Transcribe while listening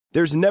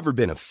There's never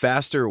been a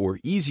faster or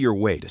easier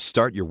way to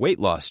start your weight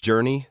loss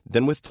journey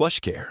than with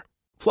PlushCare.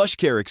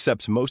 PlushCare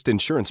accepts most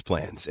insurance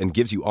plans and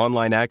gives you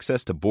online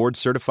access to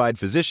board-certified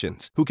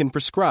physicians who can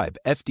prescribe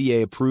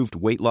FDA-approved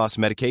weight loss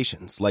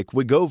medications like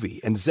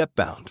Wegovy and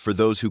Zepbound for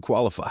those who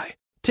qualify.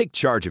 Take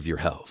charge of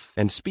your health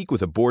and speak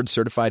with a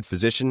board-certified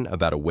physician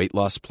about a weight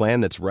loss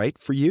plan that's right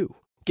for you.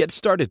 Get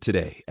started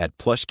today at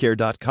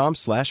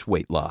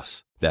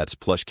plushcare.com/weightloss. That's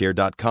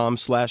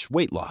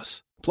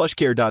plushcare.com/weightloss.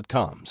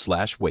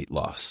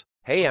 plushcare.com/weightloss.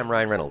 Hey, I'm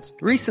Ryan Reynolds.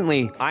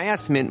 Recently, I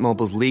asked Mint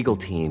Mobile's legal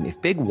team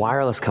if big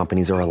wireless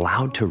companies are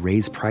allowed to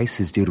raise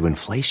prices due to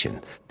inflation.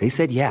 They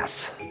said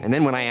yes. And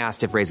then when I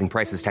asked if raising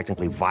prices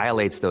technically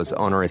violates those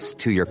onerous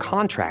two-year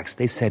contracts,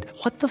 they said,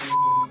 "What the f***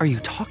 are you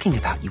talking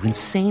about, you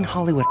insane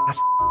Hollywood ass?"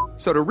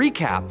 So to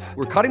recap,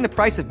 we're cutting the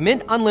price of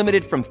Mint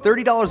Unlimited from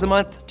 $30 a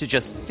month to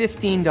just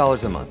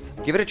 $15 a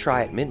month. Give it a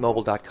try at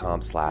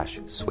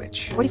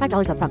mintmobile.com/switch.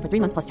 $45 up front for 3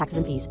 months plus taxes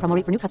and fees. Promo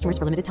rate for new customers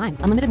for limited time.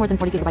 Unlimited more than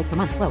 40 gigabytes per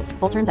month. Slows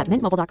full terms at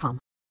mintmobile.com.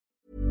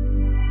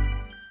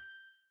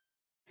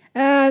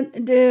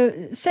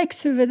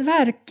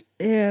 Sexhuvudvärk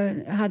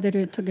hade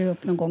du tagit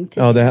upp någon gång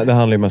tidigare. Ja, det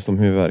handlar ju mest om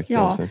huvudvärk.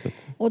 Ja,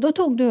 och då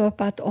tog du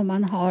upp att om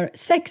man har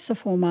sex så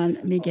får man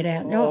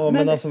migrän. Ja,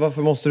 men alltså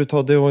varför måste du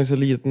ta det? var en så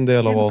liten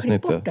del av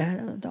avsnittet. Bort det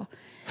då.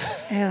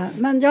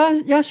 Men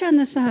jag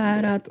känner så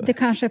här att det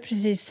kanske är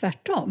precis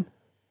tvärtom.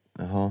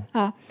 Jaha.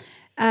 Ja,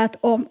 att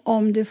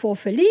om du får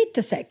för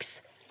lite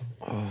sex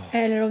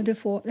eller om du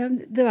får...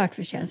 Det var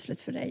för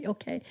känsligt för dig.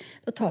 Okej,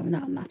 då tar vi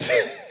något annat.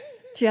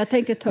 För jag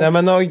tänkte ta upp,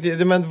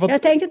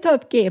 jag tänkte ta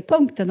upp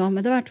G-punkten då,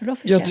 men det var för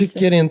känsligt. Jag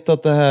tycker inte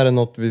att det här är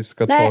något vi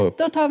ska ta upp.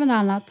 Nej, då tar vi något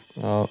annat.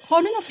 Ja.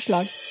 Har du något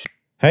förslag?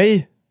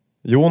 Hej!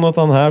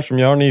 Jonathan här som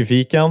gör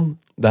Nyfiken.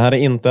 Det här är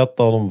inte ett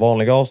av de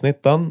vanliga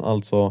avsnitten.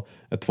 Alltså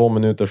ett 2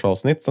 minuters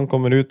avsnitt som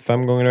kommer ut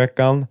 5 gånger i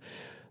veckan.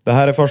 Det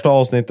här är första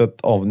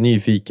avsnittet av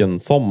Nyfiken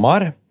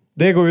sommar.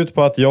 Det går ut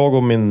på att jag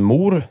och min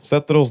mor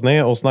sätter oss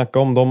ner och snackar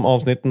om de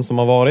avsnitten som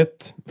har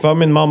varit. För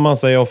min mamma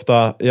säger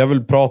ofta, jag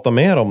vill prata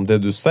mer om det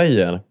du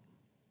säger.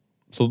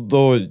 Så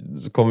då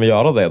kommer vi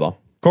göra det då.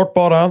 Kort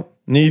bara,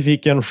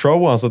 Nyfiken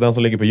show, alltså den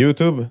som ligger på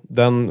YouTube.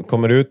 Den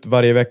kommer ut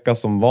varje vecka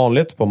som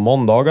vanligt på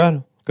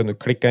måndagar. Kan du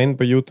klicka in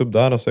på YouTube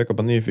där och söka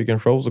på Nyfiken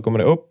show så kommer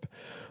det upp.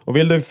 Och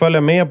vill du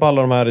följa med på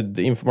alla de här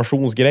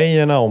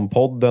informationsgrejerna om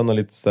podden och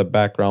lite så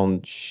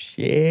background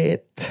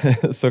shit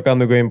så kan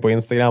du gå in på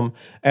Instagram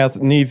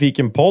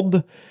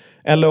 @nyfikenpodd.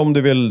 Eller om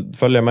du vill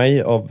följa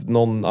mig av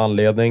någon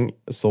anledning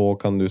så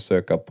kan du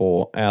söka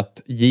på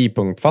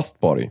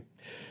 @j.fastborg.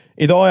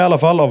 Idag i alla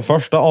fall av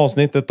första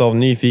avsnittet av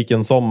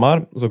Nyfiken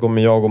sommar så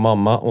kommer jag och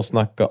mamma att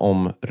snacka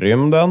om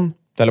rymden,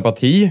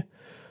 telepati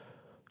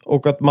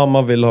och att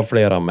mamma vill ha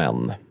flera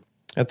män.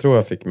 Jag tror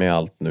jag fick med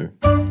allt nu.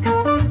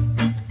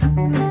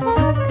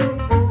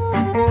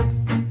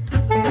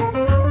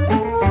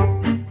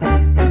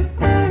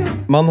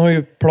 Man har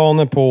ju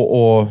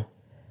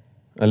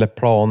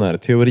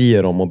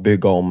teorier om att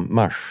bygga om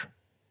Mars.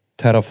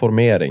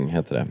 Terraformering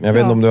heter det. Jag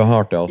vet inte om du har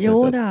hört det avsnittet.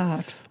 Jo, det har jag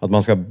hört. Att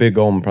man ska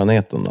bygga om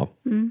planeten då.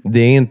 Mm. Det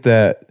är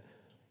inte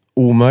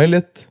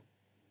omöjligt.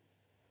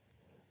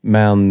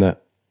 Men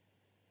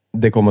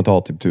det kommer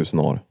ta typ 1000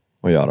 år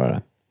att göra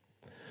det.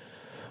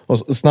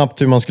 Och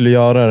snabbt hur man skulle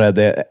göra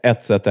det,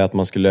 ett sätt är att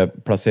man skulle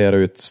placera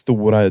ut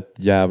stora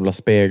jävla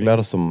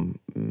speglar som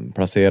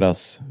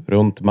placeras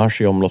runt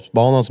Mars i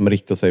omloppsbanan som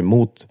riktar sig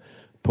mot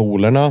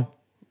polerna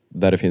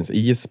där det finns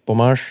is på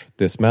Mars.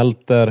 Det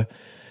smälter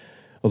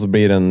och så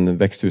blir det en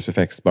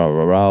växthuseffekt, bla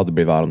bla bla, det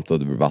blir varmt och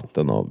det blir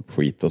vatten och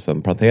skit och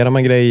sen planterar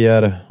man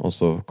grejer och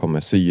så kommer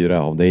syre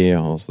av det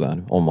och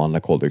sådär, omvandlar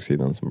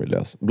koldioxiden som blir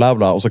lös. Bla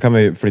bla, och så kan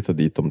vi flytta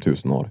dit om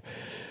 1000 år.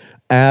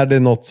 Är det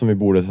något som vi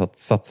borde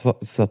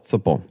satsa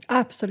på?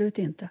 Absolut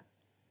inte.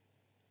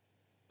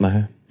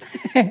 Nej.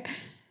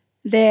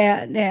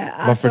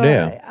 Varför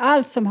det?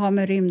 Allt som har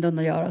med rymden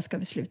att göra ska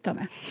vi sluta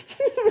med.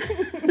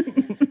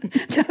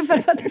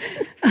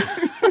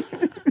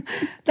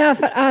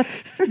 Därför att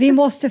vi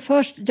måste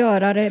först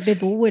göra det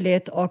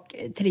beboeligt och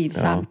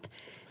trivsamt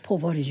på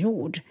vår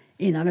jord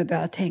innan vi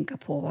börjar tänka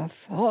på vad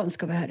fan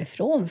ska vi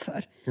härifrån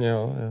för.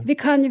 Ja.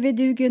 Vi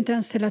duger ju inte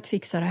ens till att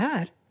fixa det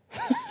här.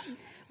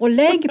 Och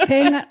lägg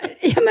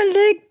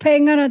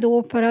pengarna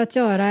då på att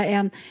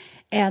göra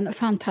en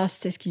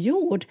fantastisk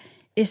jord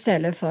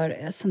istället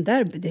för sån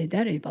där. Det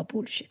där är ju bara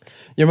bullshit.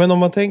 Ja, men om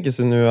man tänker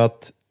sig nu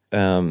att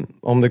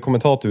om det kommer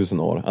ta 1000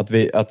 år att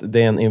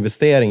det är en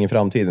investering i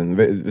framtiden.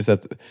 Vi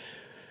sett,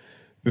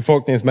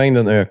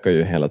 befolkningsmängden ökar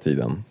ju hela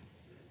tiden.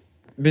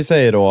 Vi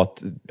säger då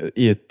att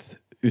i ett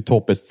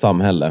utopiskt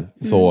samhälle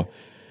så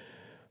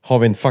har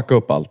vi inte fuckat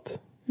upp allt.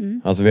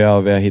 Alltså vi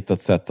har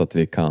hittat sätt att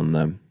vi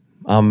kan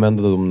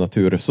använda de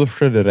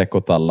naturresurser, det räcker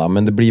åt alla.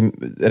 Men det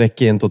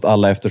räcker inte åt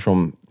alla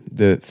eftersom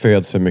det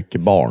föds för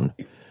mycket barn.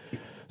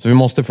 Så vi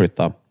måste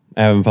flytta.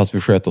 Även fast vi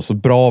sköter oss så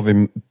bra.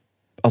 Vi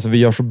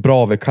gör så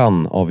bra vi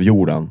kan av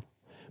jorden.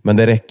 Men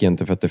det räcker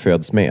inte för att det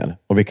föds mer.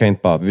 Och vi kan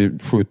inte vi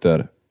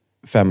skjuter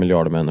 5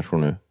 miljarder människor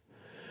nu.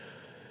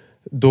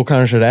 då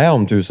kanske det är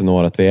om 1000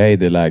 år att vi är i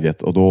det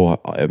läget och då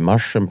är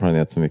Mars en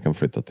planet som vi kan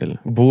flytta till.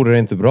 Vore det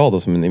inte bra då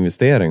som en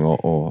investering?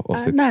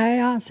 Nej,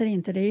 jag anser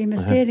inte det.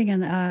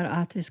 Investeringen är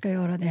att vi ska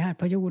göra det här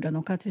på jorden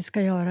och att vi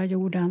ska göra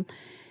jorden...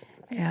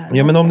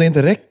 Ja, men om det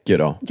inte räcker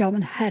då? Ja,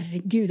 men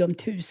herregud, om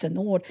 1000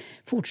 år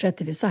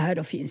fortsätter vi så här,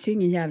 då finns ju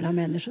ingen jävla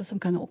människa som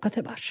kan åka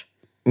till Mars.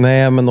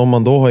 Nej, men om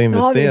man då har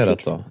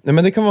investerat då? Nej,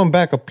 men det kan vara en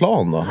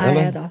backup-plan då? Nej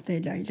eller? då, det är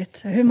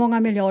löjligt. Hur många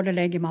miljarder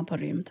lägger man på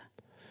rymd?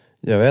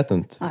 Jag vet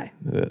inte. Nej.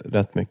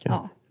 Rätt mycket.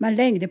 Ja, men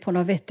lägg det på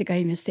några vettiga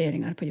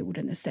investeringar på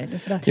jorden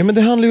istället. För att... Ja, men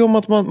det handlar ju om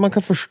att man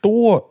kan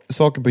förstå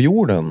saker på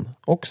jorden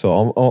också,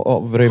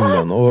 av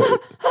rymden.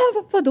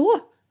 Vadå?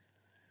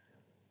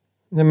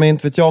 Nej, men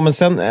inte vet jag. Men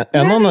sen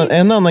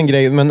en annan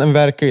grej, men en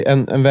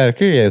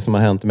verklig grej som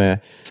har hänt med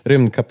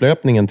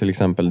rymdkapplöpningen till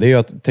exempel, det är ju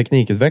att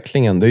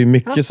teknikutvecklingen, det är ju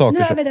mycket saker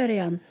nu är vi där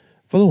igen.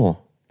 Vadå?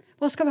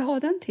 Vad ska vi ha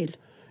den till?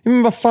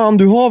 Men vad fan,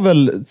 du har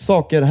väl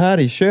saker här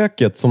i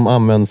köket som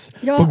används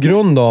på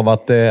grund av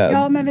att det...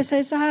 Ja, men vi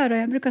säger så här då.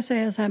 Jag brukar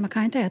säga så här, man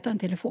kan inte äta en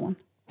telefon.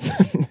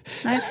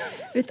 Nej,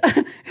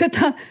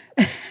 utan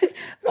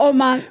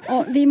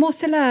vi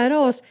måste lära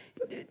oss.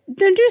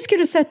 När du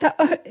skulle sätta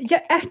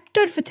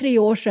ärtor för 3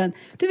 år sedan,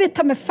 du vet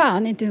ta med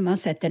fan inte hur man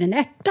sätter en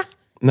ärta.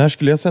 När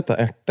skulle jag sätta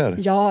ärtor?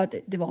 Ja,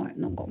 det var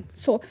någon gång.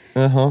 Så,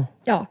 Jaha.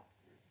 ja.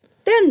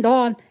 Den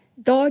dagen,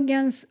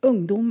 dagens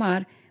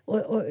ungdomar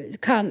och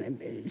kan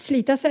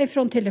slita sig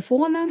från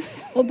telefonen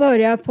och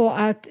börja på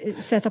att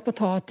sätta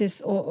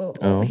potatis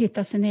och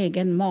hitta sin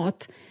egen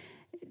mat.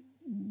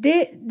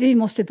 Vi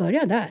måste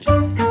börja där.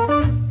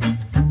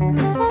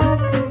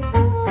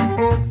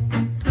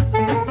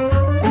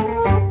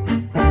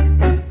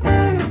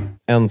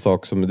 En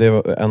sak som, det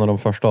var en av de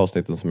första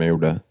avsnitten som jag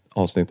gjorde,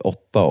 avsnitt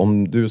 8.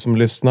 Om du som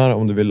lyssnar,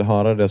 om du vill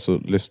höra det, så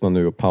lyssna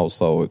nu och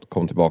pausa och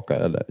kom tillbaka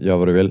eller gör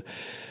vad du vill.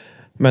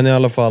 Men i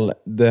alla fall,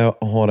 det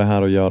har det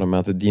här att göra med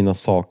att dina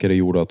saker är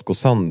gjorda att gå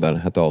sönder,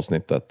 hette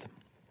avsnittet.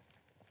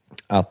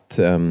 Att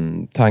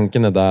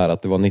tanken är där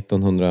att det var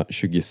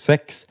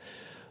 1926,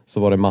 så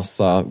var det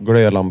massa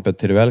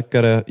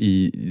glödlampetillverkare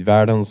i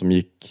världen som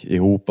gick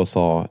ihop och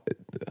sa: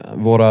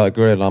 våra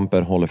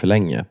glödlampor håller för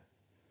länge.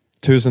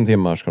 1000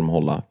 timmar ska de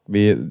hålla.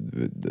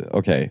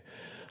 Okej.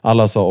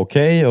 Alla sa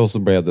okej, och så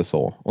blev det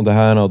så. Och det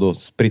här har då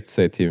spritt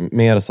sig till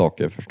mer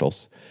saker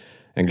förstås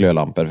än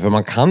glödlampor. För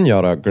man kan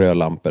göra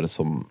glödlampor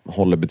som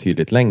håller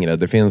betydligt längre.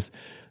 Det finns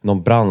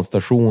någon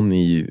brandstation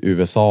i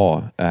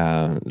USA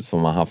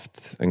som har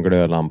haft en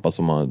glödlampa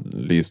som har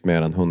lyst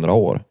mer än 100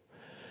 år.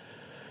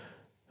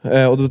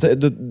 Och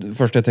då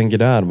först jag tänker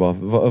där,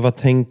 vad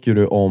tänker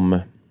du om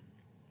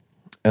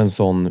en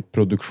sån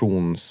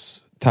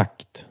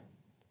produktionstakt?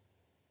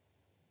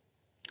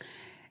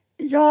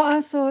 Ja,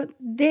 alltså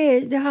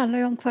det handlar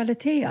ju om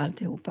kvalitet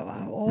alltihopa, va?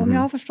 Och om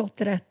jag har förstått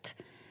det rätt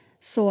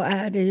så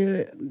är det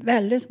ju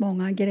väldigt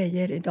många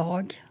grejer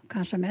idag,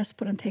 kanske mest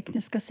på den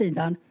tekniska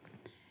sidan,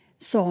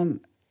 som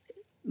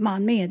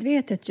man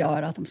medvetet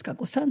gör att de ska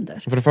gå sönder.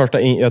 För det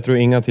första, jag tror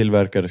inga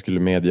tillverkare skulle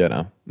medge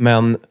det.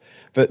 Men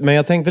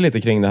jag tänkte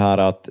lite kring det här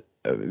att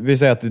vi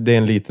säger att det är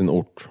en liten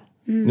ort.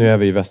 Nu är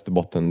vi i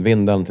Västerbotten,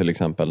 Vindeln till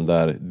exempel,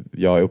 där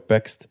jag är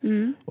uppväxt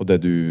och där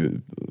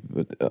du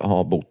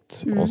har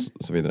bott och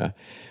så vidare.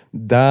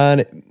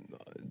 Där,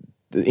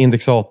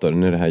 indexator,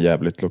 nu är det här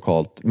jävligt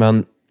lokalt,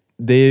 men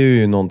det är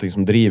ju någonting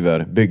som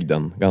driver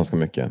bygden ganska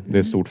mycket. Det är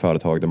ett stort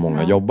företag där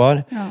många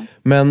jobbar. Ja.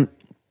 Men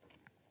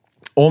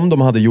om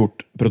de hade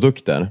gjort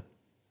produkter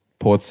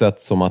på ett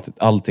sätt som att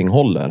allting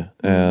håller,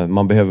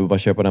 man behöver bara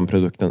köpa den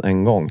produkten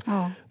en gång,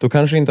 då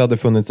kanske inte hade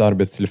funnits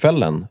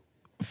arbetstillfällen.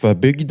 För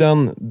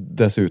bygden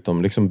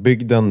dessutom, liksom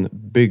bygden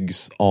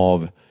byggs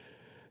av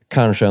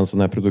kanske en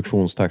sån här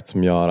produktionstakt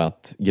som gör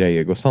att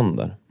grejer går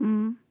sönder.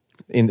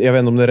 Jag vet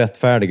inte om det är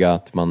rättfärdiga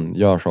att man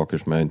gör saker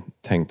som är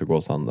tänkt att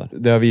gå sönder.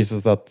 Det har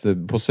visat att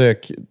på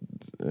sök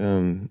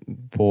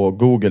på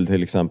Google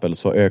till exempel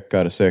så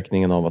ökar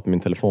sökningen av att min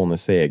telefon är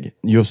seg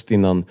just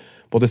innan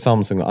både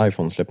Samsung och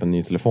iPhone släpper en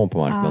ny telefon på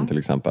marknaden till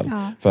exempel.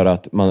 Ja. För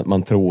att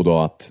man tror då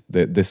att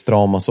det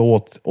stramas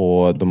åt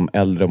och de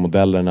äldre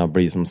modellerna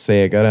blir som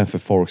segare för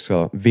folk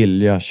ska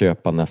vilja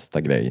köpa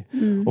nästa grej.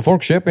 Och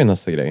folk köper ju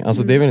nästa grej.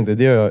 Alltså det är väl inte,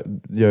 det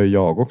gör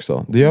jag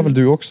också. Det gör väl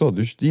du också?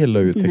 Du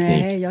gillar ju teknik.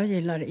 Nej, jag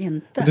gillar det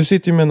inte. Du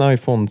sitter ju med en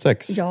iPhone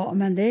 6. Ja,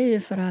 men det är ju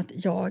för att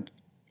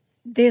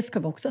det ska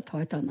vi också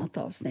ta ett annat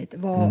avsnitt.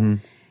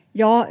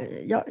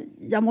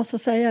 Jag måste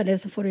säga det,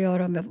 så får du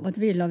göra vad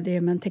du vill av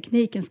det. Men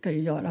tekniken ska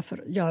ju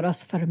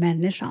göras för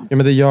människan. Ja,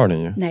 men det gör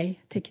den ju. Nej,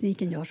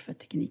 tekniken görs för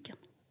tekniken.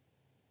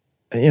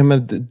 Ja,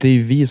 men det är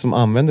ju vi som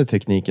använder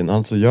tekniken,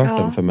 alltså görs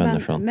den för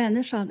människan. Men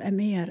människan är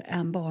mer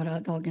än bara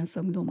dagens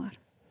ungdomar.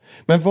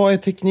 Men vad är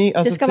teknik?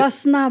 Alltså det ska vara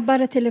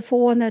snabbare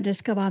telefoner, det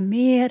ska vara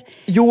mer.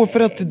 Jo, för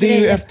att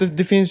det är ju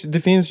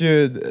det finns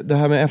ju det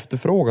här med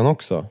efterfrågan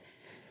också.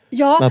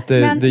 Ja, att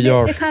men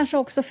det kanske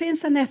också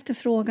finns en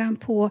efterfrågan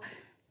på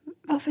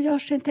varför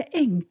görs det inte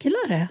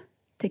enklare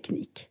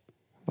teknik?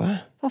 Va?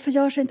 Varför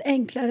görs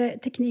inte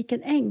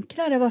tekniken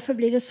enklare? Varför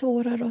blir det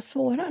svårare och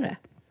svårare?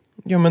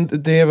 Ja, men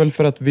det är väl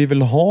för att vi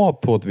vill ha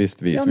på ett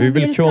visst vis. Ja, vi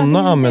vill kunna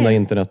använda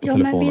internet på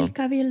telefonen. Men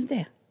vilka vill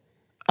det?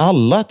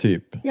 Alla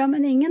typ. Ja,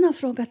 men ingen har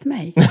frågat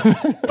mig.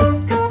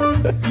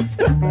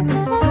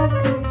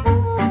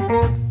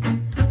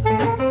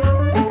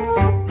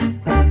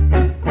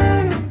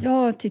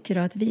 Jag tycker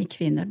att vi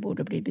kvinnor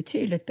borde bli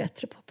betydligt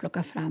bättre på att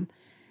plocka fram,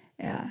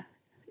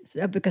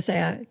 jag brukar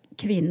säga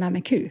kvinna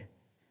med Q.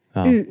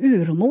 Ja.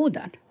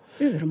 Urmodern.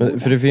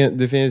 För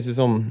det finns ju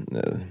som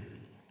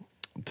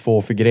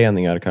två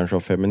förgreningar kanske av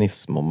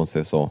feminism, om man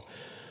säger så.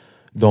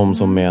 De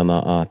som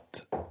menar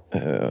att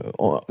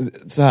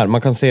så här,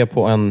 man kan se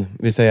på en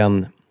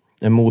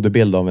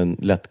modebild av en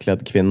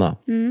lättklädd kvinna.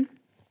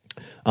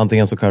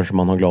 Antingen så kanske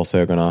man har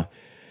glasögonen,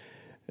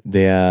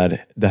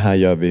 det här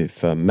gör vi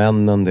för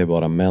männen, det är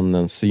bara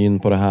männens syn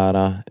på det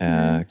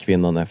här.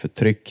 Kvinnan är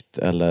förtryckt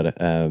eller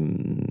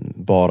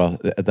bara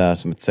är där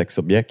som ett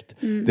sexobjekt.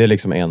 Det är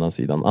liksom ena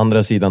sidan.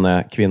 Andra sidan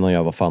är kvinnan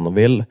gör vad fan hon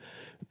vill.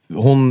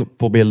 Hon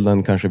på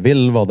bilden kanske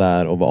vill vara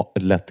där och vara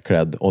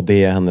lättklädd, och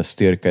det är hennes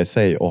styrka i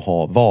sig att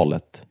ha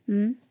valet.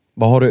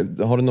 Vad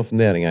har du några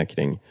funderingar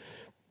kring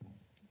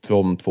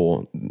de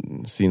två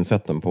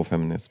synsätten på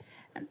feminism?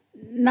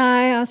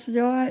 Nej, alltså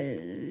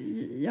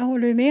jag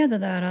håller ju med det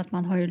där att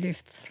man har ju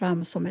lyfts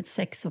fram som ett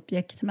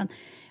sexobjekt. Men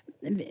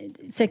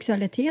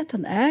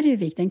sexualiteten är ju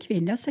viktig. Den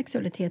kvinnliga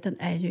sexualiteten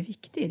är ju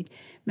viktig.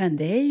 Men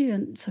det är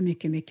ju så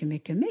mycket, mycket,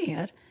 mycket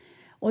mer.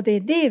 Och det är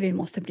det vi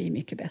måste bli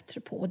mycket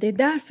bättre på. Och det är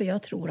därför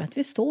jag tror att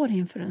vi står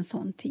inför en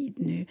sån tid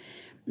nu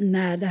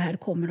när det här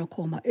kommer att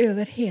komma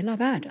över hela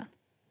världen.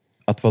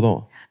 Att vad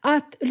då?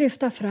 Att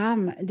lyfta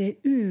fram det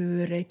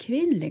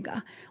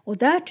urkvinnliga. Och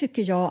där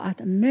tycker jag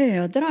att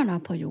mödrarna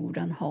på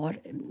jorden har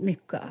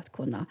mycket att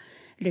kunna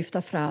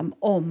lyfta fram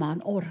om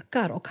man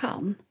orkar och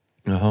kan.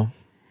 Jaha.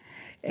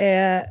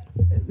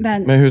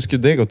 Men hur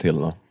skulle det gå till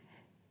då?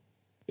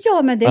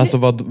 Ja, men det,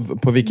 alltså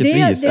på vilket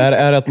vis?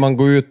 Är det att man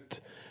går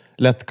ut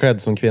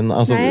lättklädd som kvinna?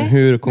 Alltså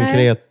hur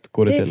konkret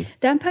går det till?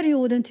 Den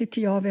perioden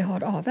tycker jag vi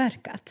har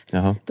avverkat.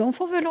 Jaha. De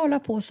får väl hålla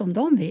på som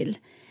de vill.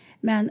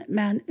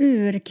 Men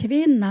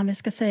urkvinnan, vi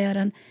ska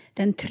säga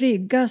den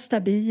trygga,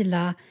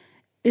 stabila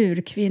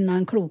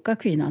urkvinnan, kloka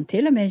kvinnan.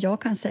 Till och med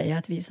jag kan säga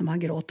att vi som har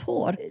grått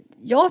hår.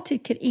 Jag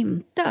tycker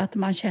inte att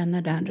man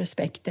känner den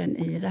respekten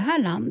i det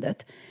här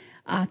landet.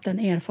 Att den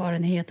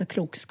erfarenhet och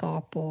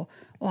klokskap och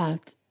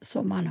allt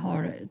som man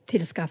har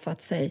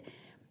tillskaffat sig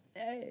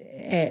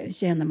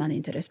känner man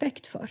inte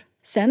respekt för.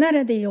 Sen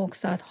är det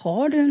också att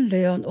har du en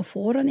lön och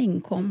får en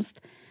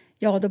inkomst,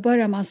 ja då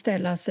börjar man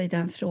ställa sig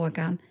den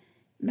frågan.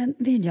 Men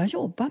vill jag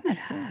jobba med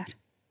det här?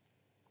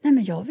 Nej,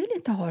 men jag vill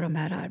inte ha de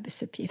här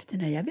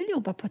arbetsuppgifterna. Jag vill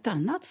jobba på ett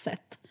annat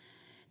sätt.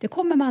 Det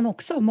kommer man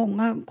också.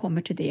 Många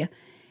kommer till det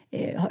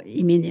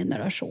i min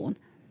generation.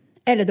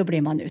 Eller då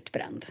blir man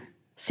utbränd.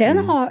 Sen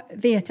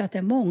vet jag att det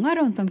är många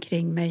runt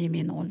omkring mig i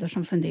min ålder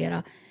som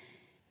funderar.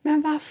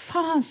 Men vad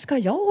fan ska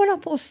jag hålla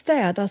på och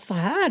städa så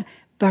här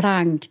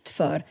blankt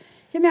för?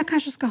 Ja, men jag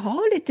kanske ska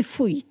ha lite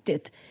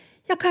skitigt.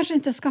 Jag kanske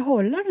inte ska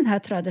hålla den här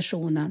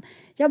traditionen.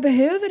 Jag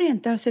behöver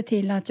inte se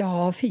till att jag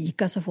har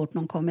fika så fort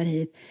någon kommer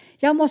hit.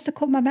 Jag måste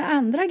komma med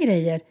andra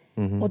grejer.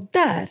 Och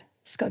där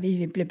ska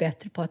vi bli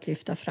bättre på att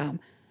lyfta fram.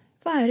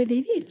 Vad är det vi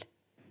vill?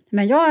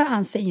 Men jag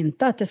anser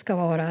inte att det ska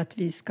vara att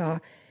vi ska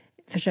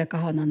försöka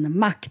ha någon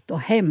makt och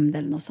hämnd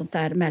eller något sånt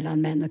där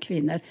mellan män och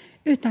kvinnor.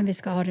 Utan vi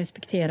ska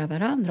respektera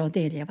varandra och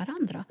delge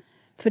varandra.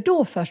 För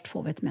då först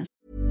får vi ett mänskligt.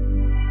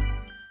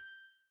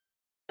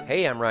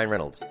 Hey, I'm Ryan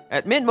Reynolds.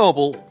 At Mint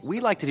Mobile,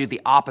 we like to do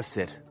the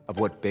opposite of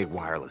what Big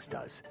Wireless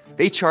does.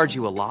 They charge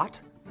you a lot,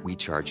 we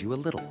charge you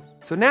a little.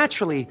 So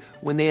naturally,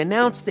 when they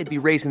announced they'd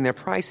be raising their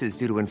prices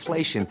due to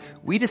inflation,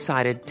 we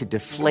decided to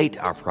deflate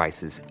our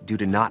prices due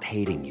to not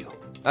hating you.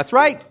 That's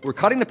right. We're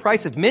cutting the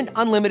price of Mint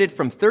Unlimited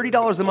from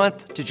 $30 a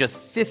month to just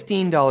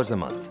 $15 a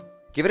month.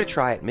 Give it a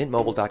try at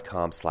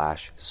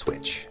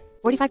mintmobile.com/switch.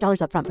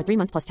 $45 up front for 3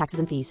 months plus taxes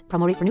and fees.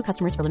 Promo rate for new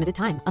customers for limited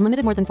time.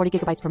 Unlimited more than 40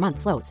 gigabytes per month.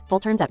 Slows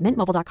full terms at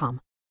mintmobile.com.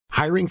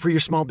 Hiring for your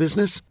small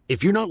business?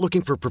 If you're not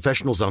looking for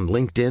professionals on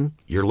LinkedIn,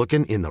 you're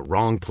looking in the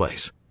wrong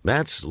place.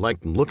 That's like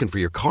looking for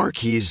your car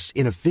keys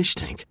in a fish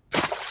tank.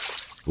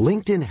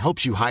 LinkedIn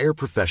helps you hire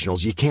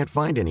professionals you can't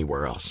find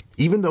anywhere else,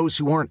 even those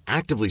who aren't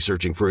actively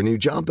searching for a new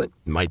job but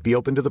might be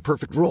open to the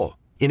perfect role.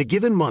 In a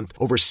given month,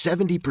 over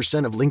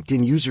 70% of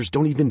LinkedIn users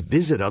don't even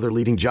visit other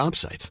leading job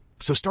sites.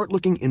 So start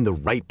looking in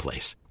the right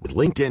place. With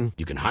LinkedIn,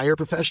 you can hire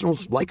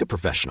professionals like a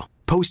professional.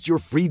 Post your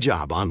free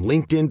job on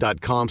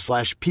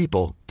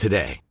linkedin.com/people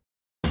today.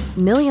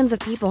 Millions of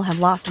people have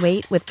lost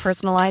weight with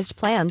personalized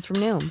plans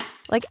from Noom.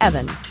 Like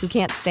Evan, who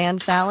can't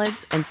stand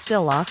salads and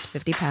still lost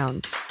 50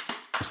 pounds.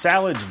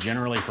 Salads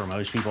generally for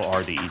most people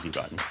are the easy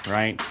button,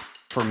 right?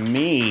 For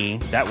me,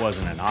 that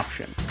wasn't an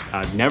option.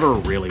 I never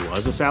really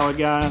was a salad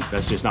guy.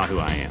 That's just not who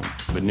I am.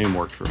 But Noom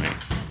worked for me.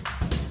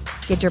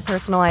 Get your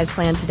personalized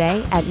plan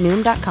today at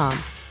Noom.com.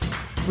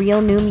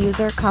 Real Noom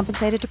user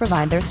compensated to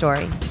provide their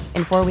story.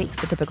 In 4 weeks,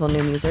 the typical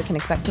Noom user can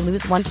expect to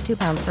lose 1 to 2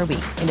 pounds per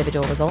week.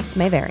 Individual results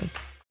may vary.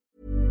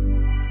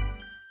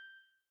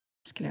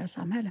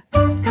 Samhälle.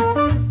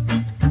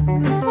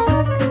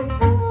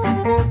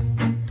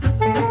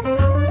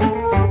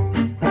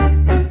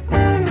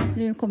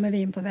 kommer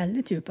vi in på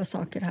väldigt djupa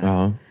saker här.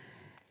 Ja.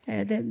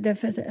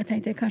 Därför jag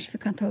tänkte kanske vi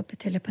kan ta upp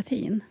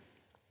telepatin.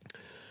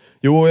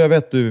 Jo, jag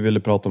vet du ville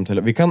prata om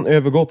telepati. Vi kan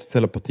övergå till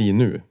telepati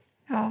nu.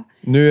 Ja.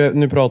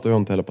 Nu pratar vi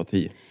om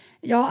telepati.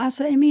 Ja,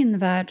 alltså i min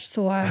värld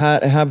så...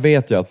 Här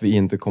vet jag att vi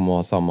inte kommer att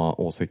ha samma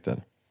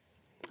åsikter.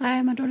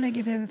 Nej, men då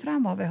lägger vi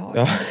fram vad vi har.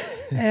 Ja.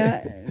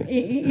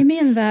 I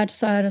min värld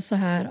så är det så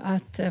här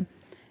att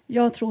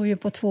jag tror ju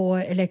på 2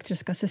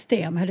 elektriska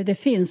system. Eller det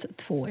finns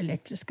 2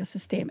 elektriska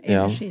system.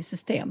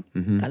 Energisystem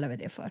kallar vi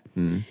det för.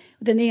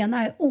 Den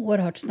ena är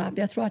oerhört snabb.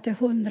 Jag tror att det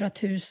är 100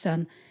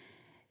 000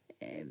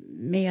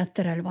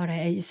 meter eller vad det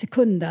är i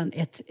sekunden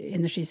ett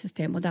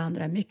energisystem. Och det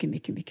andra är mycket,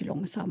 mycket, mycket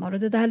långsammare. Och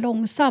det där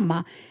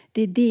långsamma,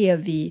 det är det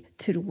vi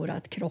tror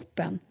att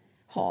kroppen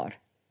har.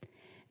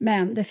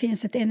 Men det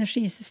finns ett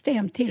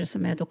energisystem till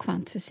som är då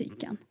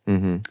kvantfysiken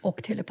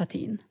och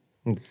telepatin.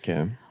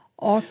 Okej.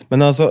 Och,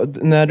 men alltså,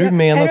 när du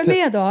menar... Är du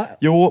med då?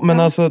 Jo, men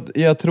alltså,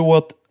 jag tror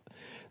att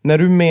när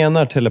du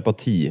menar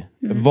telepati,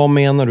 vad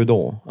menar du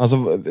då?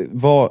 Alltså,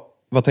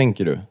 vad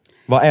tänker du?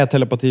 Vad är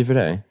telepati för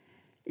dig?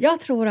 Jag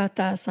tror att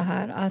det är så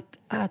här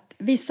att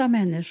vissa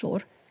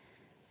människor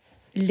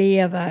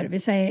lever,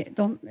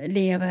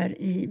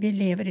 vi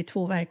lever i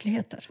 2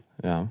 verkligheter.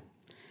 Ja.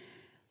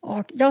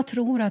 Och jag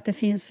tror att det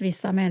finns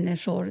vissa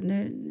människor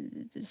nu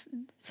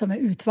som är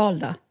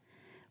utvalda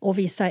och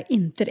vissa är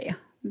inte det.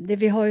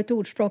 Vi har ett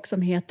ordspråk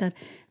som heter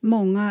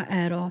många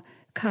är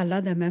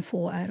kallade men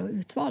få är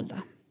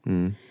utvalda.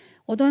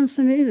 Och de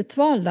som är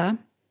utvalda,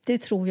 det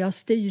tror jag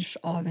styrs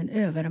av en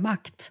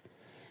övermakt.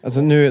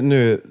 Alltså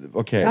nu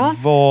okej. Ja.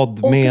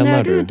 Vad och menar du? Och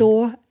när du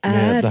då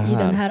är i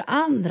den här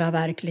andra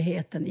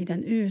verkligheten, i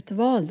den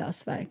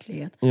utvaldas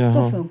verklighet,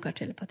 då funkar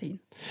telepatin.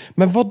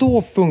 Men vad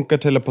då funkar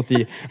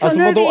telepati? Alltså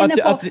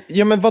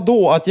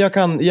vadå att jag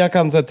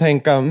kan så här,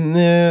 tänka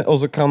nej, och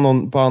så kan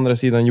någon på andra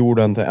sidan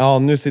jorden tänka,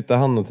 nu sitter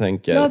han och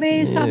tänker. Ja, vi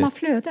är i samma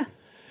flöde.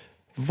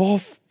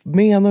 Vad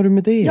menar du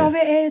med det? Ja, vi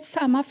är i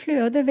samma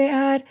flöde. Vi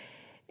är...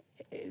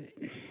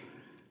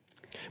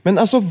 Men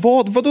alltså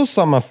vadå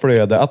samma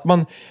flöde? Att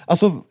man,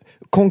 alltså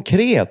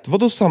konkret,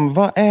 vadå samma,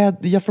 vad är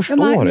det? Jag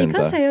förstår inte. Vi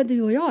kan säga att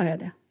du och jag är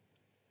det.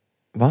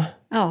 Va?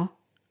 Ja,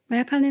 men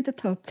jag kan inte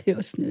ta upp det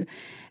just nu.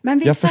 Men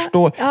vissa, jag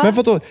förstår, men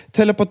vadå,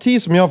 telepati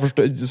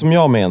som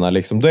jag menar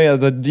liksom, då är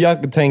det,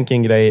 jag tänker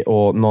en grej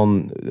och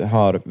någon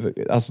hör,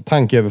 alltså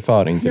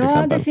tankeöverföring till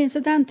exempel. Ja, det finns ju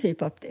den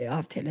typ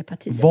av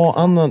telepati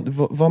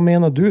vad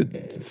menar du?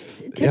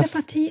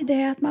 Telepati, det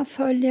är att man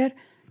följer...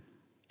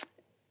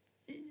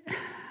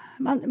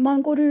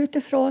 Man går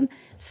utifrån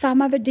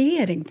samma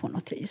värdering på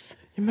något vis.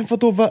 Ja, men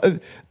vadå?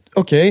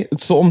 Okej,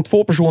 så om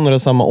 2 personer har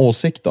samma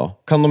åsikt då?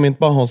 Kan de inte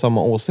bara ha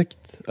samma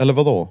åsikt? Eller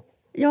vadå?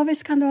 Ja,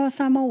 visst kan du ha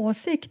samma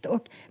åsikt.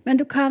 Men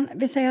du kan,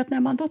 vi säger att när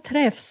man då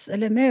träffs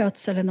eller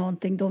möts eller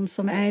någonting, de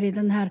som är i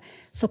den här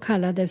så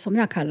kallade, som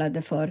jag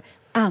kallade för,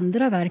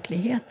 andra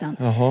verkligheten.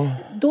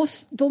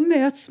 Då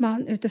möts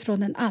man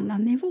utifrån en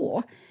annan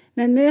nivå.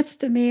 Men möts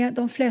du med,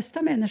 de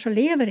flesta människor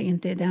lever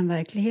inte i den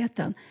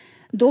verkligheten.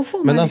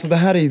 Men alltså det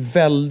här är ju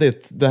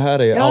väldigt, det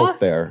här är out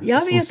there.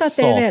 Jag vet att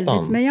det är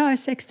väldigt, men jag är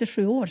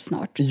 67 år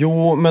snart.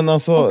 Jo, men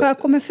alltså... Och jag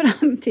kommer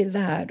fram till det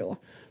här då.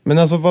 Men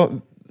alltså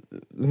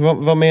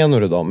vad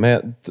menar du då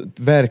med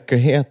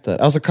verkligheter?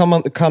 Alltså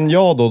kan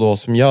jag då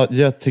som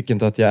jag tycker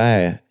inte att jag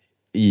är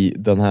i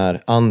den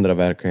här andra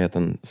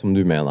verkligheten som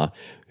du menar.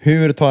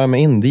 Hur tar jag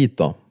mig in dit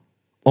då?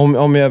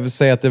 Om jag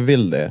säger att jag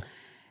vill det.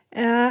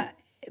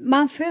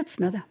 Man föds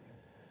med det.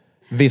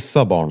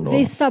 Vissa barn då?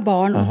 Vissa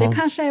barn. Det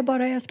kanske är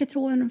bara, jag ska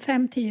tro, en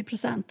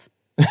 5-10%.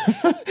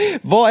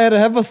 Vad är det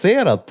här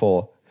baserat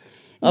på?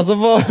 Alltså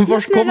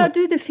vars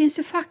kommer... det finns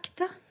ju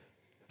fakta.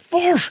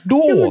 Vars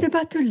då? Ja, men det är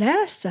bara att du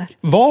läser.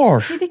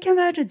 Vars? I vilken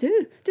värld är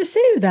du? Du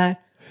ser ju där.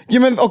 Ja,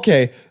 men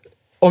okej.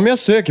 Om jag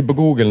söker på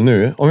Google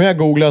nu, om jag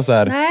googlar så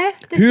här,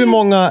 hur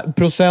många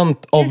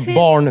procent av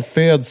barn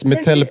föds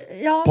med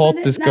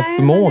telepatiska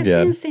förmågor? Men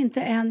det finns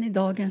inte än i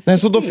dagens Nej,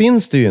 så då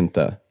finns det ju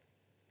inte.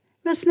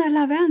 Men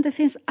snälla vän, det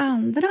finns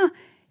andra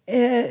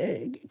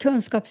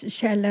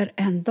kunskapskällor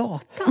än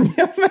datan.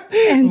 Ja,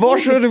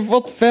 var har du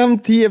fått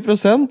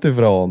 5-10%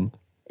 ifrån?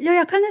 Ja,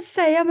 jag kan inte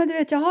säga, men du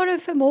vet, jag har en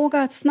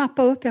förmåga att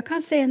snappa upp. Jag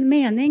kan se en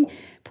mening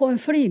på en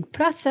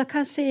flygplats. Jag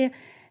kan se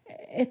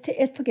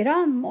ett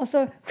program och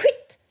så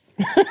skit.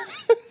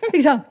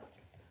 Liksom.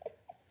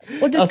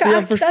 Och du ska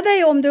akta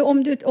dig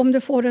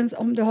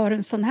om du har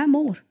en sån här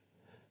mor.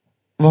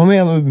 Vad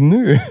menar du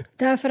nu?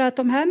 Därför att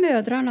de här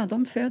mödrarna,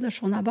 de föder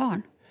såna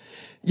barn.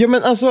 Ja,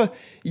 men alltså,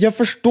 jag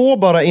förstår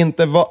bara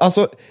inte vad,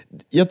 alltså,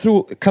 jag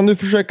tror, kan du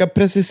försöka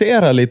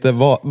precisera lite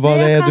vad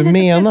det är du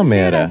menar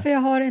med det? För jag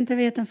har inte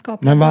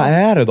vetenskap. Men vad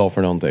är det då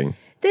för någonting?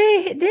 Det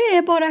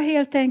är bara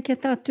helt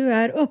enkelt att du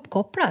är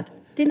uppkopplad.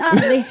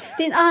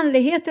 Din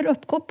andlighet är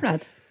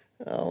uppkopplad.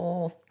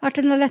 Ja. Vart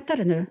det något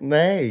lättare nu?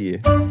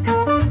 Nej.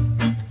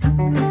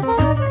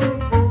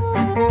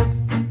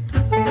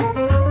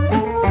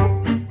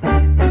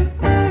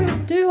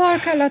 Du har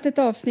kallat ett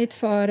avsnitt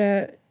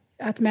för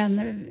att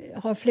män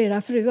har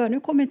flera fruar. Nu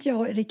kommer inte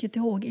jag riktigt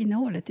ihåg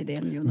innehållet i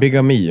det.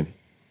 Bigami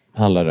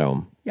handlar det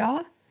om.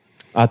 Ja.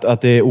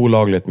 Att det är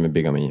olagligt med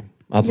bigami.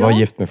 Att vara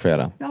gift med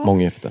flera. Ja.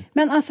 Månggifte.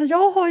 Men alltså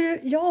jag har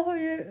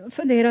ju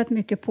funderat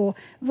mycket på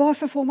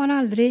varför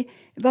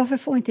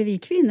får inte vi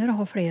kvinnor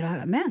ha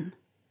flera män?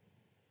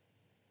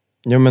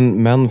 Ja,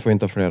 men män får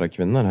inte ha flera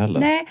kvinnor heller.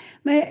 Nej,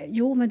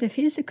 men det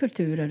finns ju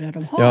kulturer där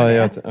de har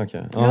det.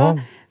 Okej. Ja,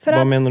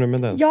 Vad menar du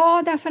med det?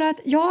 Ja, därför att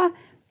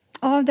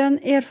av den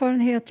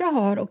erfarenhet jag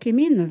har och i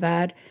min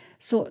värld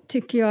så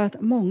tycker jag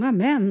att många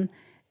män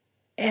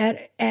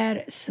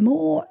är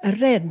små,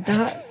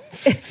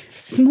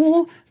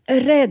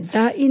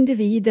 rädda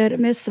individer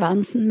med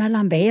svansen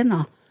mellan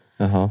benen.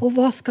 Jaha. Och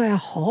vad ska jag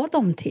ha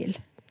dem till?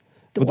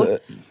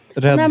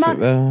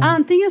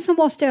 Antingen så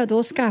måste jag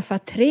då skaffa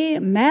 3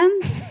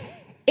 män.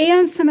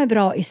 En som är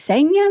bra i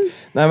sängen.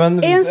 Nej,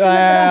 men, en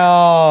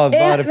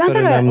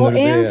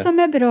som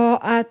är bra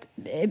att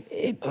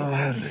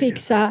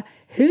fixa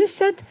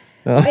huset.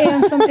 Och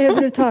en som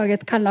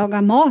överhuvudtaget kan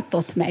laga mat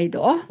åt mig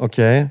då.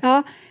 Okej.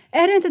 Ja,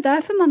 är det inte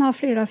därför man har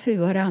flera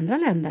fruar i andra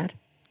länder?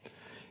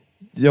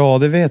 Ja,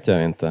 det vet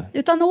jag inte.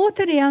 Utan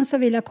återigen så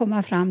vill jag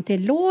komma fram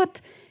till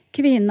låt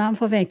kvinnan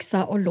få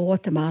växa och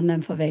låt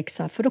mannen få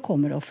växa. För då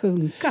kommer det att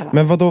funka. Va?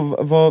 Men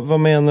vad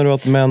menar du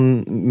att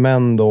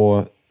män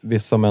då,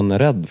 vissa män är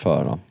rädd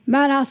för då?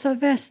 Men alltså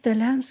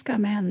västerländska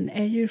män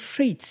är ju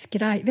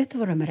skitskraj. Vet du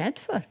vad de är rädd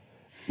för?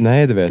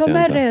 Nej, det vet jag inte.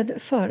 De är rädd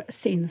för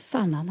sin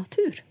sanna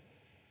natur.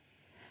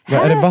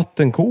 Är det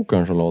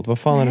vattenkokaren som låter? Vad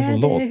fan är det för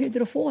låt? Nej, det är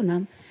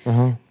hydrofonen.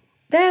 Uh-huh.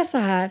 Det är så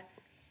här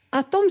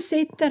att de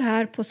sitter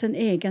här på sin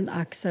egen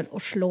axel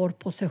och slår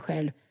på sig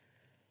själv.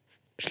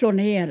 Slår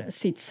ner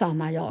sitt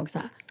sanna jag så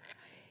här.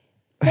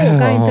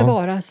 Vågar inte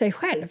vara sig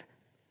själv.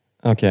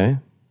 Okej.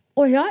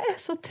 Och jag är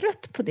så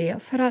trött på det.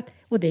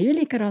 Och det är ju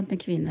likadant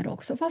med kvinnor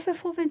också. Varför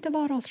får vi inte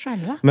vara oss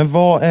själva? Men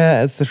vad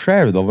är sig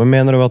själv då? Vad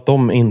menar du att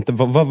de inte...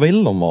 Vad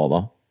vill de vara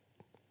då?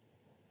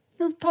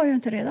 De tar ju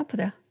inte reda på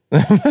det.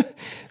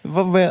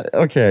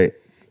 Okej.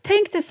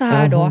 Tänk dig så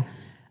här då.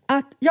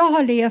 Att jag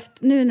har levt,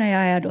 nu när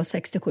jag är då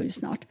 67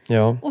 snart.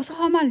 Ja. Och så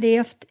har man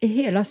levt i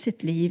hela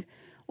sitt liv.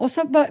 Och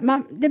så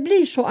det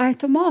blir så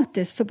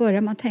automatiskt så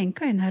börjar man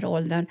tänka i den här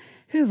åldern.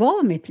 Hur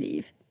var mitt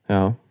liv?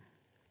 Ja.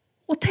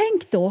 Och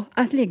tänk då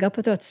att ligga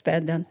på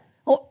dödsbädden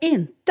och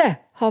inte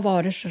ha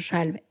varit sig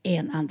själv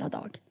en enda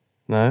dag.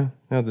 Nej,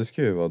 ja, det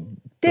ska ju vara tråkigt.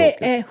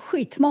 Det är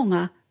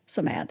skitmånga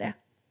som är det.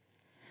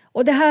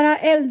 Och det här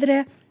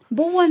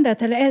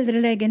äldreboendet eller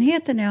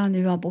äldrelägenheten jag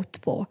nu har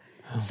bott på.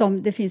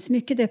 Som det finns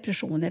mycket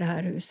depression i det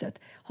här huset.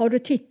 Har du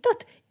tittat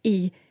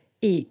i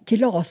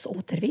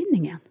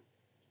glasåtervinningen?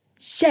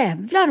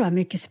 Jävlar vad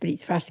mycket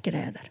spritflaskor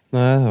är där.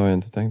 Nej, det har jag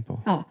inte tänkt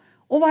på. Ja.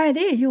 Och vad är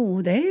det?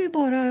 Jo, det är ju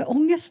bara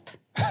ångest.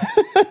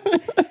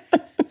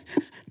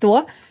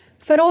 Då.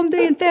 För om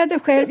du inte är dig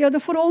själv, ja då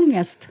får du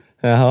ångest.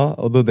 Jaha,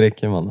 och då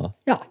dricker man då?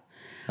 Ja.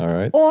 All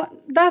right. Och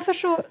därför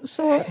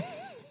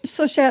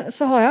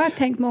så har jag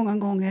tänkt många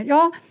gånger.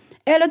 Ja,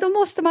 eller då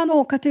måste man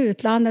åka till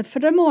utlandet. För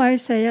då må jag ju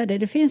säga det.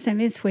 Det finns en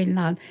viss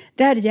skillnad.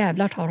 Där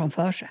jävlar tar de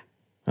för sig.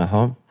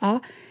 Jaha. Ja.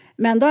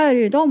 Men då är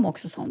det ju de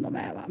också som de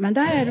är. Va? Men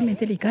där är de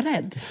inte lika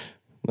rädd.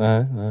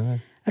 Nej.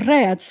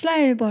 Rädsla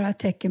är ju bara ett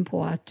tecken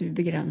på att du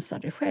begränsar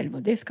dig själv.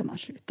 Och det ska man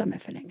sluta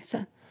med för länge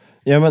sedan.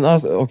 Ja, men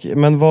alltså, okej.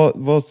 Men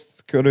vad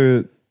ska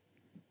du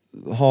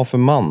ha för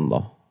man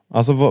då?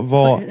 Alltså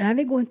vad... Nej,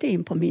 vi går inte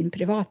in på min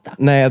privata.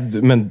 Nej,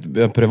 men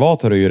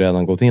privat har du ju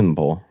redan gått in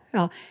på.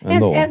 Ja,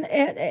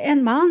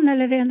 en man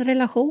eller en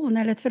relation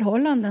eller ett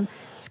förhållande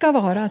ska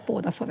vara att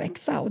båda får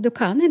växa. Och du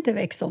kan inte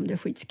växa om du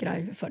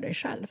skitskraj för dig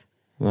själv.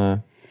 Nej.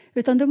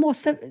 Utan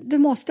du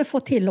måste få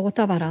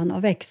tillåta varandra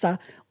att växa.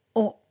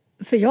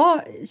 För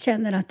jag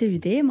känner att det är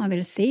det man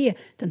vill se,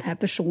 den här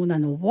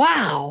personen.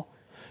 Wow!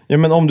 Ja,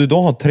 men om du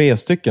då har 3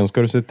 stycken,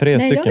 ska du se 3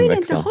 stycken växa? Nej, jag vill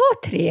inte ha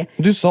 3.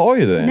 Du sa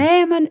ju det.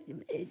 Nej, men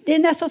det är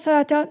nästan så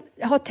att jag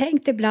har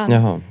tänkt ibland.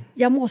 Jaha.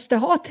 Jag måste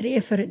ha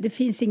 3 för det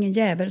finns ingen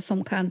jävel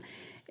som kan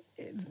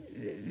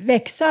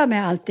växa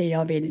med allt det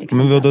jag vill. Liksom.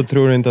 Men då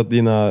tror du inte att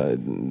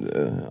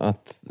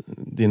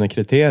dina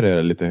kriterier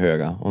är lite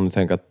höga? Om du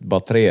tänker att bara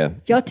 3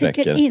 jag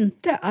tycker räcker.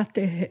 Inte att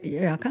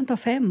jag kan ta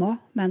 5 också,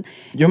 men...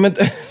 Jo, men...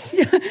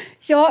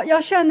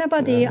 jag känner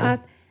bara det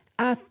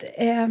att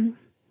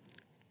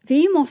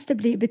vi måste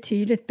bli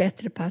betydligt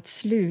bättre på att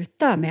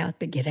sluta med att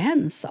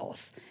begränsa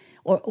oss.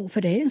 Och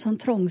för det är en sån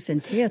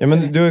trångsynthet. Ja,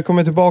 men du har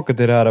kommit tillbaka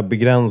till det här att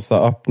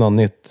begränsa, öppna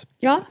nytt.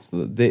 Ja.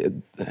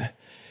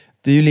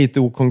 Det är ju lite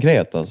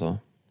okonkret alltså.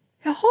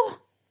 Jaha.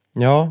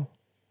 Ja.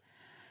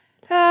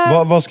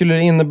 Vad skulle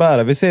det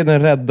innebära? Vi ser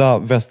den rädda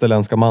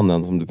västerländska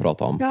mannen som du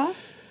pratar om. Ja.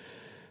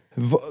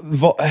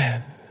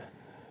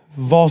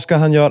 Vad ska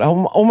han göra?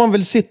 Om man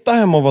vill sitta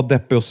hemma och vara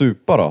deppig och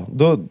supa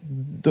då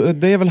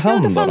det är väl han då?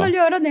 Ja, då får man väl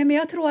göra det. Men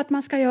jag tror att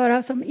man ska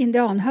göra som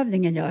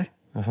indianhövdingen gör.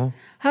 Aha.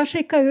 Han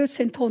skickar ut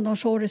sin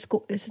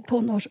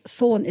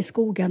tonårsson i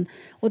skogen.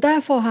 Och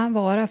där får han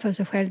vara för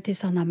sig själv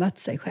tills han har mött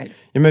sig själv.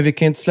 Ja, men vi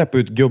kan inte släppa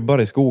ut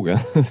gubbar i skogen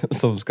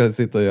som ska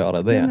sitta och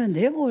göra det. Ja, men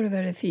det vore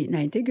väl fint.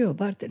 Nej, inte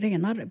gubbar.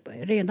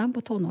 Redan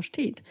på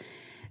tonårstid.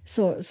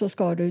 Så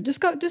ska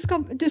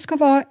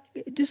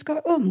du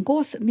ska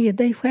umgås med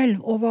dig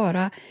själv och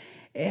vara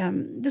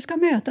Du ska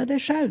möta dig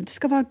själv. Du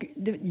ska vara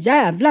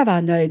jävla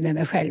vara nöjd med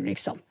mig själv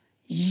liksom.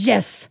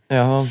 Yes!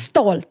 Jaha.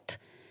 Stolt!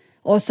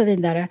 Och så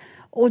vidare.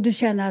 Och du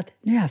känner att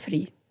nu är jag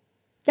fri.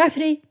 Jag är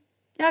fri.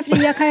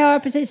 Jag kan göra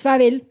precis vad jag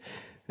vill.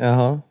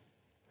 Jaha.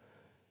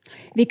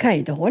 Vi kan ju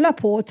inte hålla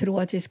på och tro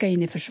att vi ska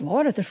in i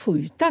försvaret och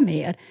skjuta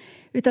mer.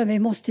 Utan vi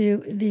måste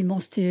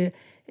ju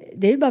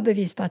det är ju bara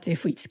bevis på att vi är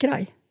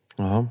skitskraj.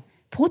 Jaha.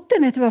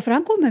 Putin, vet du varför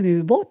han kommer med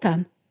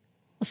ubåten?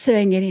 Och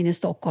svänger in i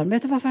Stockholm.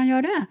 Vet du varför han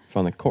gör det? För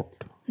han är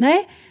kort.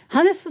 Nej,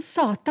 han är så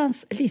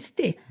satans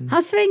listig.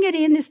 Han svänger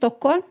in i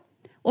Stockholm.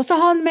 Och så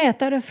har han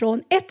mätare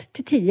från 1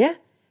 till 10.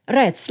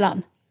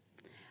 Rädslan.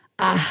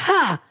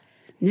 Aha!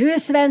 Nu är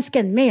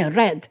svensken mer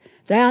rädd.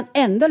 Då är han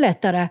ändå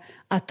lättare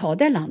att ta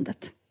det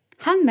landet.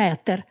 Han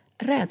mäter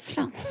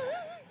rädslan.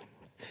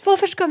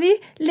 Varför ska vi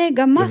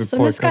lägga massor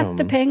med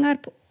skattepengar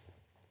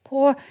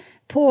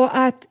på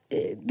att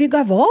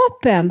bygga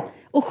vapen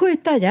och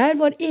skjuta ihjäl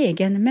vår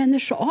egen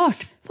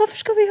människoart? Varför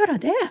ska vi göra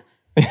det?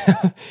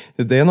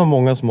 Det är nog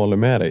många som håller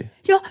med dig.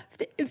 Ja,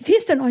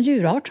 finns det någon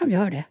djurart som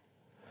gör det?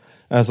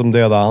 Som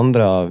dödar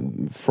andra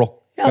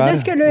flockar. Ja, det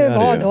skulle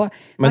vara då.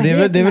 Men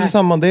det är väl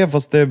samma det,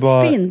 fast det är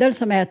bara... Spindel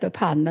som äter upp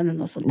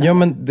handen och sånt där. Ja,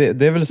 men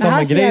det är väl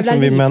samma grej som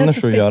vi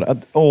människor gör.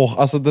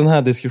 Alltså den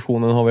här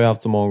diskussionen har vi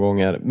haft så många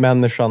gånger.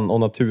 Människan och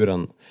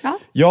naturen. Ja.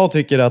 Jag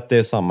tycker att det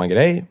är samma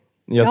grej.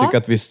 Jag tycker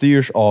att vi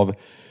styrs av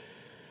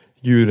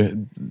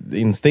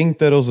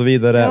djurinstinkter och så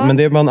vidare. Ja. Men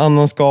det är bara en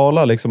annan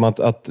skala. Liksom,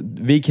 att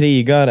vi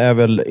krigar är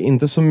väl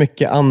inte så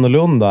mycket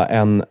annorlunda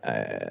än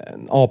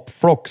en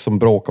apflock som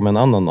bråkar med en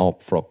annan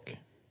apflock.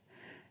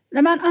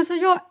 Nej, men alltså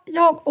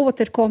jag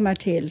återkommer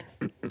till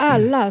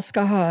alla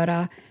ska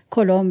höra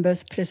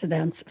Columbus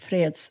presidents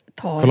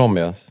fredstal.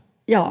 Colombias?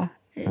 Ja,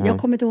 jag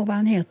kommer inte ihåg vad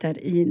han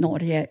heter i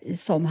Norge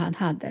som han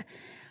hade.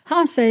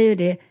 Han säger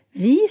det,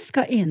 vi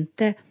ska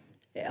inte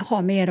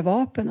ha mer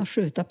vapen och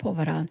skjuta på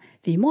varandra.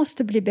 Vi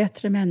måste bli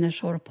bättre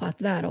människor på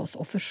att lära oss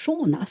att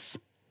försonas.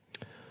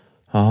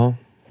 Aha.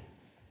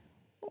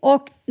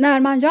 Och när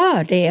man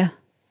gör det,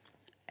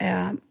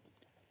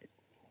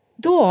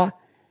 då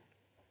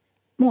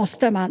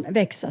måste man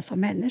växa som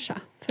människa.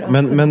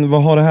 Men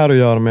vad har det här att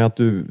göra med att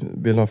du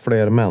vill ha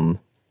fler män?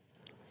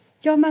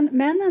 Ja, men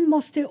männen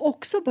måste ju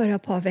också börja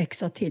på att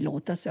växa och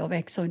tillåta sig att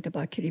växa och inte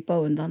bara krypa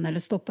undan eller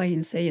stoppa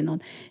in sig i någon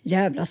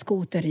jävla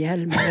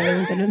skoterhjälm eller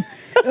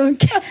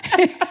under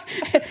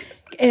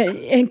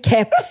en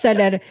keps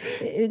eller,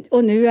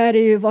 och nu är det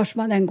ju vars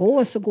man än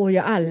går så går ju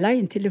alla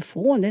in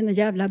telefon. Det är en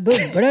jävla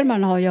bubblor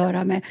man har att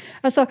göra med.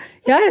 Alltså,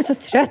 jag är så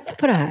trött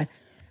på det här.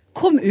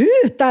 Kom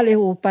ut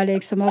allihopa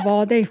liksom och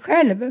var dig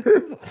själv.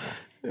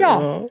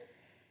 Ja.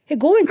 Det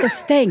går inte att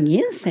stänga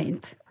in sig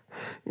inte.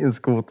 I en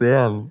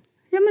skoterhjälm.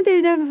 Ja, men det är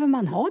ju därför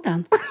man har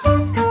den.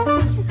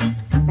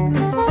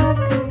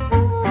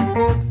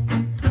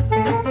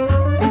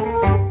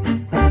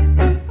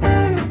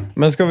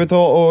 Men ska vi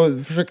ta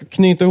och försöka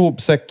knyta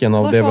ihop säcken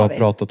av det vi har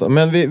pratat om?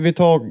 Men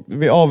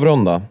vi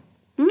avrunda.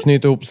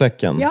 Knyta ihop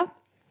säcken. Ja.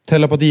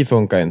 Telepati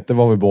funkar inte, det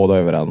var vi båda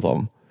överens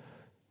om.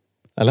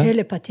 Eller?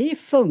 Telepati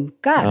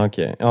funkar.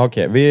 Okej.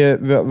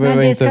 Men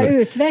det ska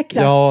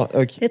utvecklas. Ja,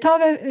 okay. Det tar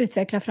vi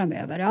utveckla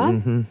framöver, ja.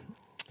 Mm-hmm.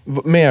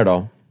 Mer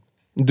då?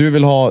 Du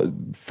vill ha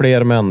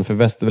fler män för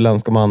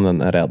västerländska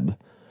mannen är rädd.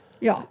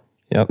 Ja.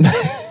 Ja.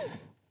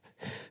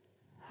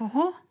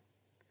 Jaha.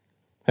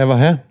 Här var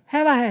här.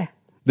 Här var här.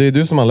 Det är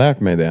du som har lärt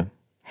mig det.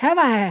 Här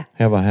var här.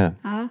 Här var här.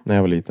 Ja. När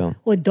jag var liten.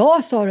 Och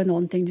idag sa du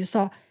någonting. Du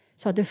sa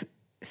du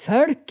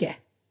folke.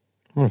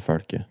 Vad är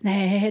folke?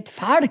 Nej, ett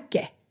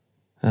falke.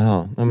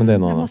 Jaha, nej, men det är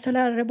något Jag annat. måste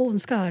lära dig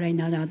bondska höra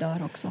innan jag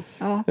dör också.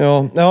 Ja.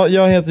 Ja,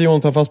 jag heter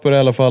Jon, tar fast på det i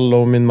alla fall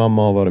och min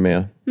mamma har varit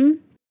med.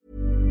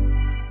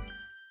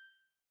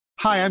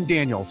 Hi, I'm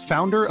Daniel,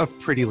 founder of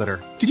Pretty Litter.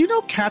 Did you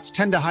know cats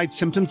tend to hide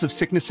symptoms of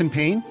sickness and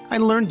pain? I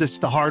learned this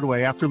the hard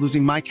way after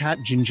losing my cat,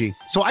 Gingy.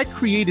 So I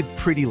created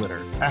Pretty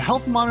Litter, a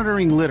health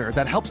monitoring litter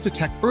that helps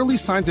detect early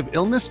signs of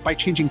illness by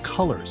changing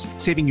colors,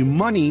 saving you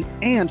money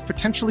and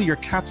potentially your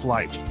cat's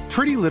life.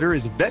 Pretty Litter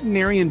is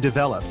veterinarian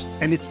developed,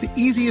 and it's the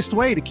easiest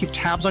way to keep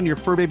tabs on your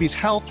fur baby's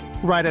health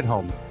right at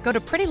home. Go to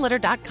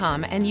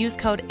prettylitter.com and use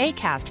code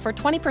ACAST for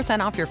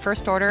 20% off your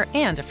first order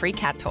and a free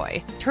cat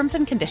toy. Terms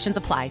and conditions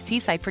apply. See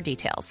site for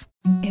details.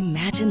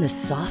 Imagine the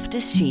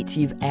softest sheets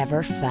you've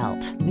ever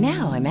felt.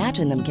 Now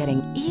imagine them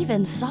getting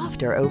even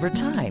softer over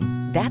time.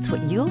 That's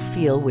what you'll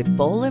feel with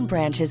Boll &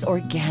 Branch's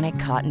organic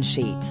cotton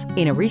sheets.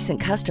 In a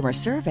recent customer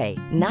survey,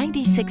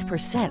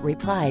 96%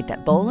 replied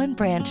that Boll &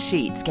 Branch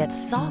sheets get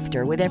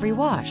softer with every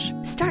wash.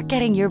 Start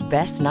getting your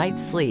best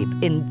night's sleep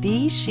in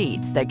these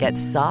sheets that get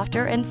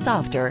softer and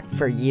softer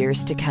for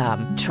years to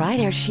come. Try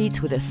their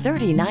sheets with a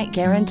 30-night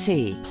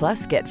guarantee.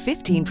 Plus, get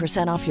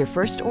 15% off your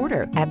first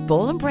order at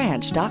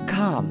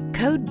bollandbranch.com.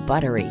 Code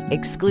BUTTERY.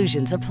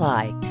 Exclusions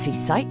apply. See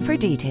site for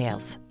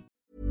details.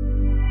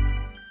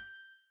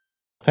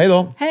 Hej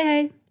då. Hej,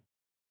 hej.